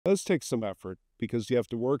It does take some effort because you have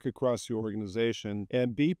to work across the organization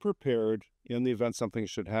and be prepared in the event something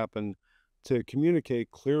should happen to communicate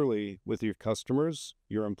clearly with your customers,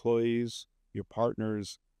 your employees, your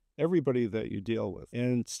partners, everybody that you deal with.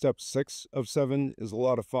 And step 6 of 7 is a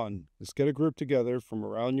lot of fun. Just get a group together from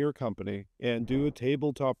around your company and do a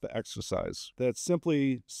tabletop exercise. That's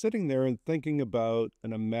simply sitting there and thinking about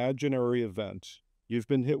an imaginary event. You've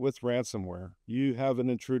been hit with ransomware. You have an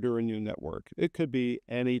intruder in your network. It could be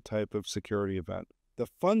any type of security event. The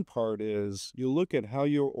fun part is you look at how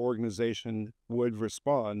your organization would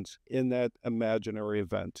respond in that imaginary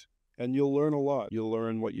event. And you'll learn a lot. You'll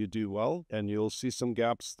learn what you do well, and you'll see some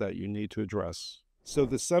gaps that you need to address. So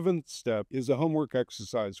the 7th step is a homework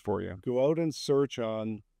exercise for you. Go out and search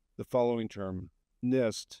on the following term,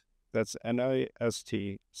 NIST. That's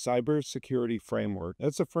NIST Cybersecurity Framework.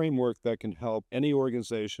 That's a framework that can help any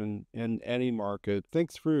organization in any market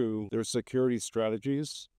think through their security strategies